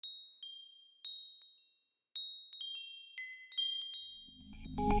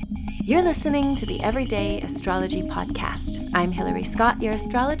You're listening to the Everyday Astrology Podcast. I'm Hilary Scott, your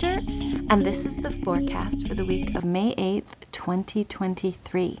astrologer, and this is the forecast for the week of May 8th,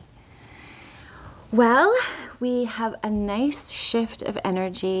 2023. Well, we have a nice shift of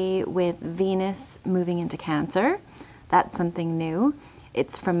energy with Venus moving into Cancer. That's something new.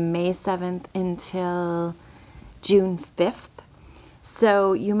 It's from May 7th until June 5th.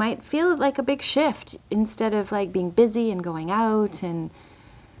 So you might feel like a big shift instead of like being busy and going out and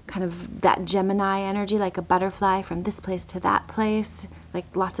kind of that Gemini energy, like a butterfly from this place to that place, like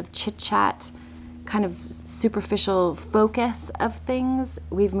lots of chit chat, kind of superficial focus of things.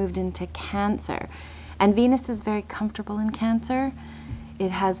 We've moved into Cancer, and Venus is very comfortable in Cancer.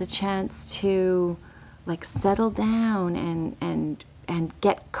 It has a chance to like settle down and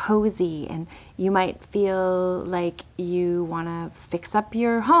get cozy, and you might feel like you want to fix up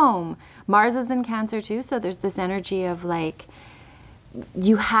your home. Mars is in Cancer too, so there's this energy of like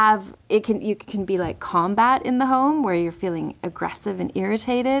you can be like combat in the home where you're feeling aggressive and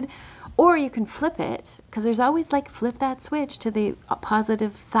irritated, or you can flip it, because there's always like flip that switch to the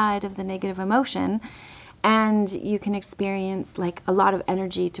positive side of the negative emotion, and you can experience like a lot of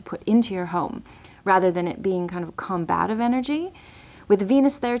energy to put into your home rather than it being kind of combative energy. With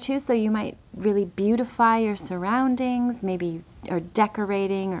Venus there too, so you might really beautify your surroundings, maybe or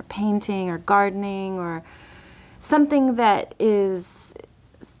decorating or painting or gardening or something that is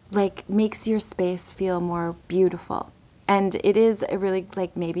like makes your space feel more beautiful. And it is a really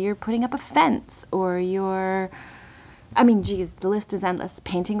like maybe you're putting up a fence or the list is endless.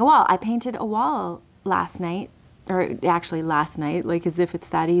 Painting a wall. I painted a wall last night, like as if it's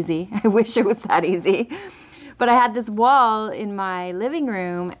that easy. I wish it was that easy. But I had this wall in my living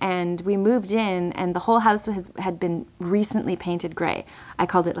room, and we moved in, and the whole house had been recently painted gray. I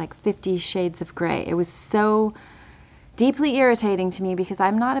called it like 50 Shades of Gray. It was so deeply irritating to me because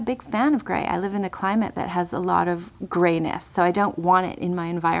I'm not a big fan of gray. I live in a climate that has a lot of grayness, so I don't want it in my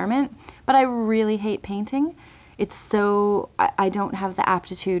environment. But I really hate painting. I don't have the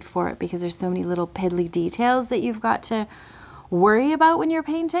aptitude for it because there's so many little piddly details that you've got to worry about when you're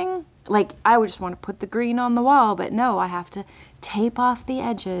painting. Like, I would just want to put the green on the wall, but no, I have to tape off the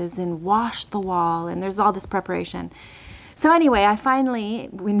edges and wash the wall, and there's all this preparation. So anyway, I finally,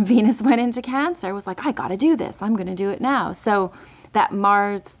 when Venus went into Cancer, was like, I got to do this. I'm going to do it now. So that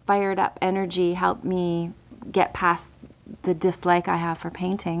Mars fired up energy helped me get past the dislike I have for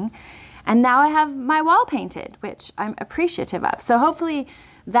painting. And now I have my wall painted, which I'm appreciative of. So hopefully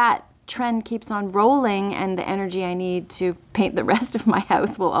that trend keeps on rolling, and the energy I need to paint the rest of my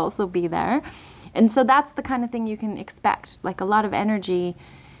house will also be there. And so that's the kind of thing you can expect, like a lot of energy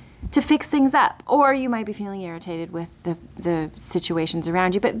to fix things up. Or you might be feeling irritated with the situations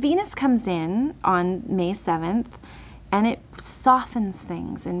around you. But Venus comes in on May 7th, and it softens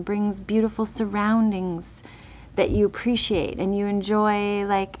things and brings beautiful surroundings that you appreciate, and you enjoy,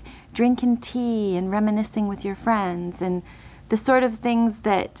 like drinking tea and reminiscing with your friends, and the sort of things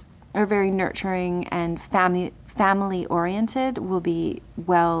that are very nurturing and family oriented will be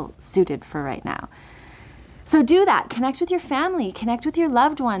well suited for right now. So do that. Connect with your family, connect with your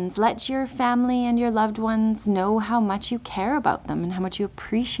loved ones. Let your family and your loved ones know how much you care about them and how much you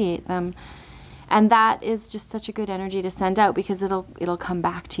appreciate them. And that is just such a good energy to send out, because it'll come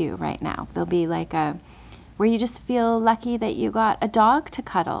back to you right now. There'll be like where you just feel lucky that you got a dog to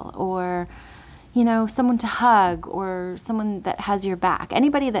cuddle, or someone to hug, or someone that has your back.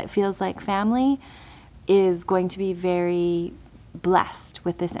 Anybody that feels like family is going to be very blessed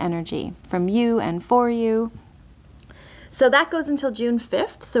with this energy from you and for you. So that goes until June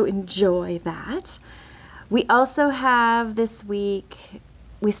 5th, so enjoy that. We also have this week,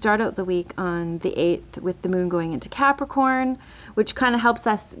 we start out the week on the 8th with the moon going into Capricorn, which kind of helps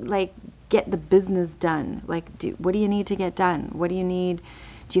us like get the business done. Like, what do you need to get done? What do you need?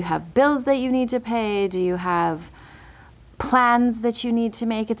 Do you have bills that you need to pay? Do you have plans that you need to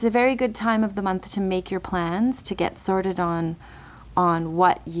make? It's a very good time of the month to make your plans, to get sorted on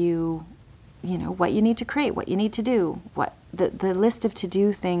what you need to create, what you need to do. What the list of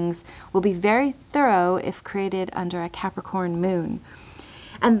to-do things will be very thorough if created under a Capricorn moon.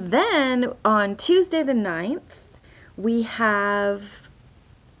 And then on Tuesday the 9th, we have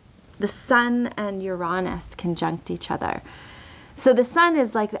the Sun and Uranus conjunct each other. So the sun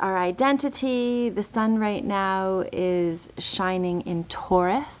is like our identity. The sun right now is shining in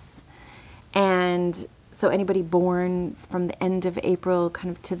Taurus. And so anybody born from the end of April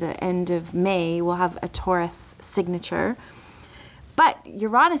kind of to the end of May will have a Taurus signature. But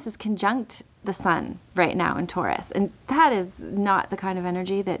Uranus is conjunct the sun right now in Taurus. And that is not the kind of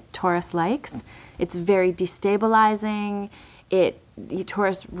energy that Taurus likes. It's very destabilizing. It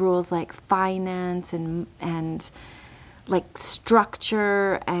Taurus rules like finance and like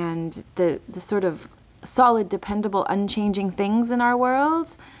structure and the sort of solid, dependable, unchanging things in our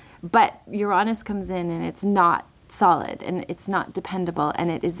world. But Uranus comes in and it's not solid and it's not dependable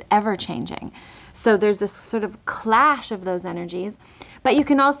and it is ever changing. So there's this sort of clash of those energies. But you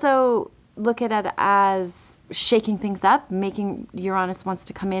can also look at it as shaking things up, making Uranus wants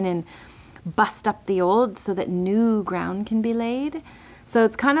to come in and bust up the old so that new ground can be laid. So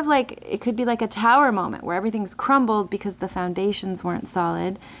it's kind of like, it could be like a tower moment where everything's crumbled because the foundations weren't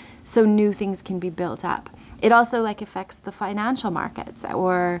solid, so new things can be built up. It also like affects the financial markets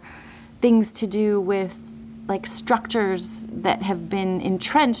or things to do with like structures that have been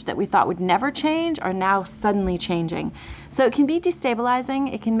entrenched that we thought would never change are now suddenly changing. So it can be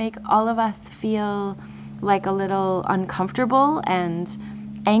destabilizing. It can make all of us feel like a little uncomfortable and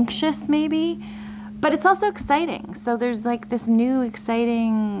anxious maybe, but it's also exciting. So there's like this new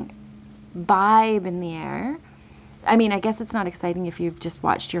exciting vibe in the air. I mean, I guess it's not exciting if you've just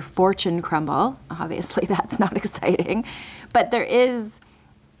watched your fortune crumble. Obviously, that's not exciting. But there is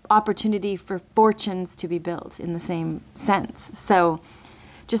opportunity for fortunes to be built in the same sense. So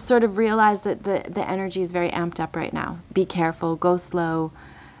just sort of realize that the energy is very amped up right now. Be careful, go slow.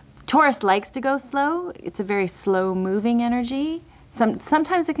 Taurus likes to go slow. It's a very slow-moving energy.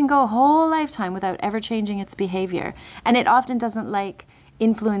 Sometimes it can go a whole lifetime without ever changing its behavior. And it often doesn't like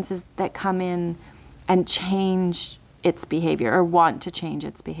influences that come in and change its behavior or want to change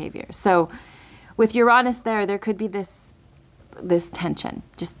its behavior. So with Uranus there could be this tension.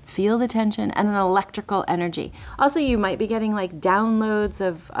 Just feel the tension and an electrical energy. Also, you might be getting like downloads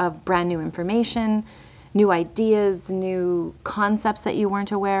of brand new information, new ideas, new concepts that you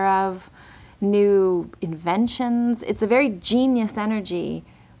weren't aware of, new inventions. It's a very genius energy.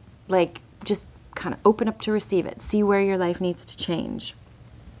 Like, just kind of open up to receive it. See where your life needs to change.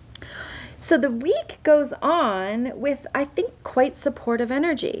 So the week goes on with, I think, quite supportive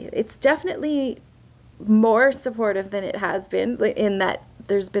energy. It's definitely more supportive than it has been, in that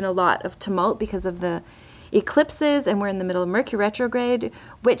there's been a lot of tumult because of the eclipses, and we're in the middle of Mercury retrograde,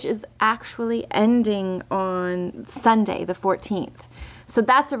 which is actually ending on Sunday, the 14th. So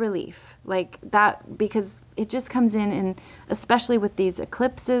that's a relief, like that, because it just comes in, and especially with these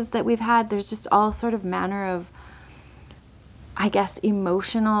eclipses that we've had, there's just all sort of manner of, I guess,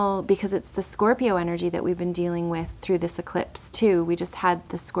 emotional, because it's the Scorpio energy that we've been dealing with through this eclipse too. We just had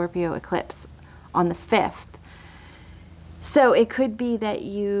the Scorpio eclipse on the 5th. So it could be that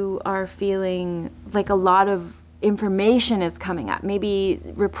you are feeling like a lot of information is coming up, maybe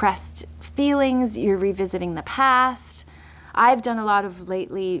repressed feelings, you're revisiting the past. I've done a lot of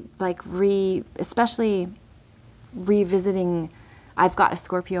lately, like especially revisiting. I've got a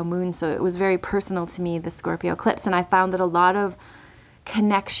Scorpio moon, so it was very personal to me, the Scorpio eclipse, and I found that a lot of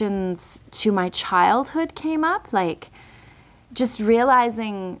connections to my childhood came up, like just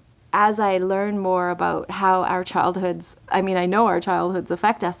realizing as I learn more about how our childhoods, I mean, I know our childhoods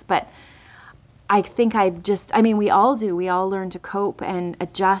affect us, but I think we all do. We all learn to cope and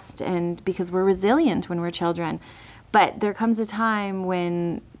adjust, and because we're resilient when we're children. But there comes a time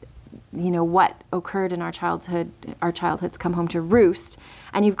when, what occurred in our childhoods come home to roost,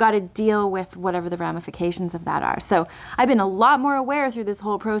 and you've got to deal with whatever the ramifications of that are. So I've been a lot more aware through this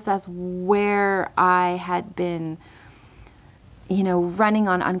whole process where I had been running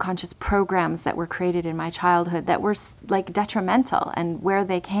on unconscious programs that were created in my childhood that were like detrimental, and where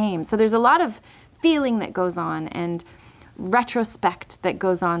they came. So there's a lot of feeling that goes on and retrospect that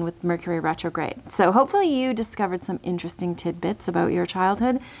goes on with Mercury retrograde. So hopefully you discovered some interesting tidbits about your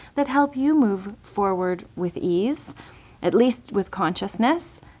childhood that help you move forward with ease, at least with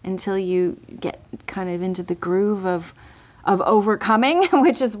consciousness, until you get kind of into the groove of overcoming,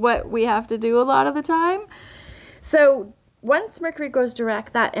 which is what we have to do a lot of the time. So once Mercury goes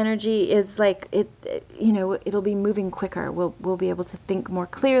direct, that energy is like, it'll be moving quicker. We'll be able to think more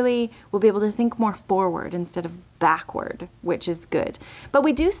clearly. We'll be able to think more forward instead of backward, which is good. But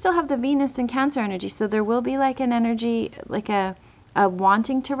we do still have the Venus and Cancer energy, so there will be like an energy, like a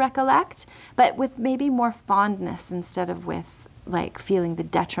wanting to recollect, but with maybe more fondness instead of with like feeling the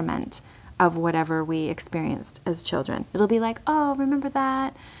detriment of whatever we experienced as children. It'll be like, oh, remember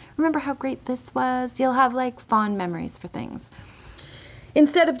that? Remember how great this was? You'll have like fond memories for things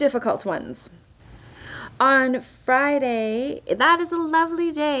instead of difficult ones. On Friday, that is a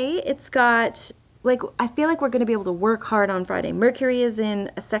lovely day. It's got, like, I feel like we're going to be able to work hard on Friday. Mercury is in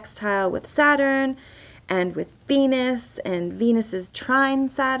a sextile with Saturn and with Venus, and Venus is trine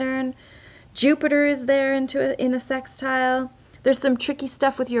Saturn. Jupiter is there in a sextile. There's some tricky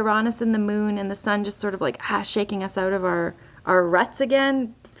stuff with Uranus and the moon and the sun just sort of like shaking us out of our our ruts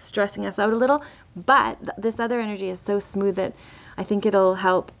again, stressing us out a little. But this other energy is so smooth that I think it'll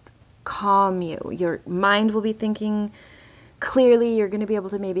help calm you. Your mind will be thinking clearly. You're going to be able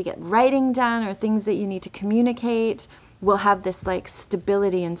to maybe get writing done or things that you need to communicate will have this like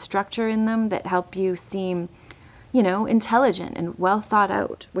stability and structure in them that help you seem, intelligent and well thought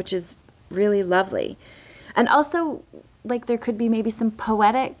out, which is really lovely. And also, like, there could be maybe some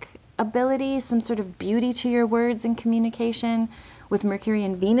poetic ability, some sort of beauty to your words and communication with Mercury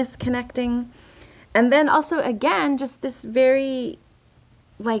and Venus connecting. And then also, again, just this very,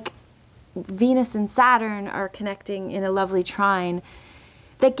 like, Venus and Saturn are connecting in a lovely trine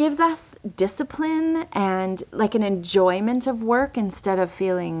that gives us discipline and like an enjoyment of work instead of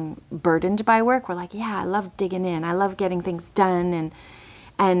feeling burdened by work. We're like, yeah, I love digging in. I love getting things done.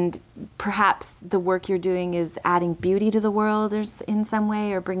 And perhaps the work you're doing is adding beauty to the world in some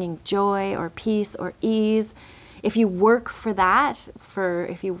way, or bringing joy or peace or ease. If you work for that,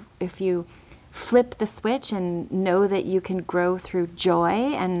 if you flip the switch and know that you can grow through joy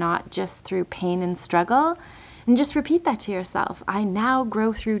and not just through pain and struggle, and just repeat that to yourself. I now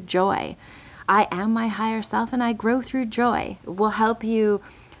grow through joy. I am my higher self and I grow through joy. It will help you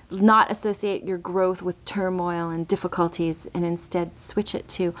not associate your growth with turmoil and difficulties, and instead switch it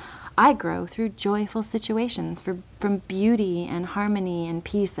to, I grow through joyful situations, from beauty and harmony and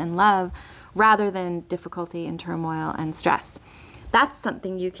peace and love, rather than difficulty and turmoil and stress. That's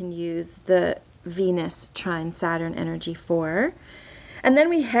something you can use the Venus trine Saturn energy for. And then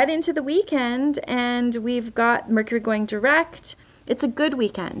we head into the weekend and we've got Mercury going direct. It's a good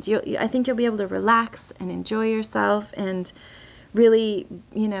weekend. I think you'll be able to relax and enjoy yourself and really,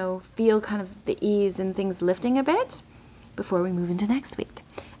 feel kind of the ease and things lifting a bit before we move into next week.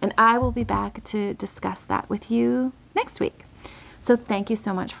 And I will be back to discuss that with you next week. So thank you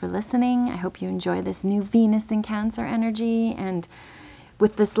so much for listening. I hope you enjoy this new Venus in Cancer energy. And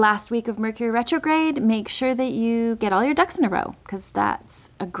with this last week of Mercury retrograde, make sure that you get all your ducks in a row, because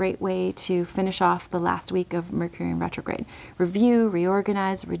that's a great way to finish off the last week of Mercury in retrograde. Review,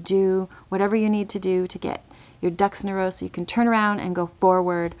 reorganize, redo, whatever you need to do to get your ducks in a row so you can turn around and go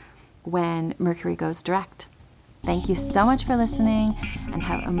forward when Mercury goes direct. Thank you so much for listening, and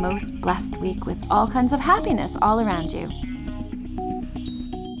have a most blessed week with all kinds of happiness all around you.